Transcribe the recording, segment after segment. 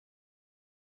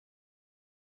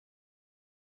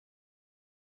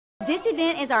This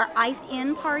event is our Iced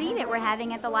In party that we're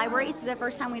having at the library. This is the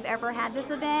first time we've ever had this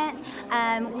event.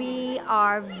 We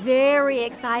are very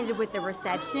excited with the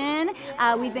reception.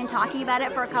 We've been talking about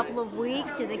it for a couple of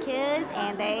weeks to the kids,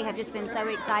 and they have just been so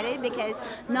excited because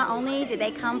not only do they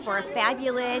come for a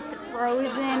fabulous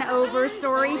Frozen over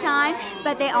story time,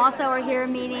 but they also are here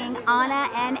meeting Anna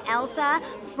and Elsa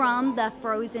from the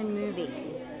Frozen movie.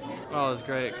 Oh, it's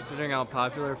great. Considering how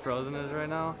popular Frozen is right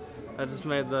now, that just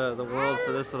made the world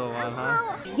for this little one,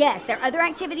 huh? Yes, there are other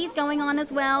activities going on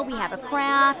as well. We have a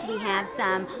craft, we have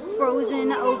some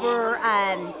Frozen over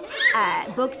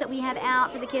books that we have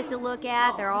out for the kids to look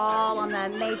at. They're all on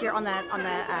the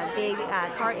big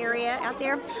cart area out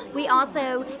there. We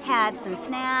also have some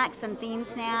snacks, some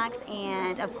themed snacks,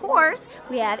 and of course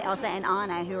we have Elsa and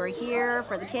Anna who are here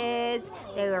for the kids.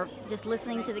 They were just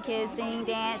listening to the kids sing,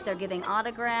 dance. They're giving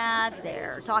autographs.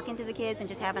 They're talking to the kids and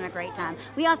just having a great time.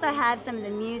 We also have some of the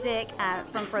music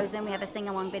from Frozen. We have a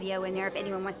sing-along video in there if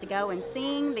anyone wants to go and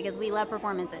sing because we love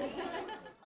performances.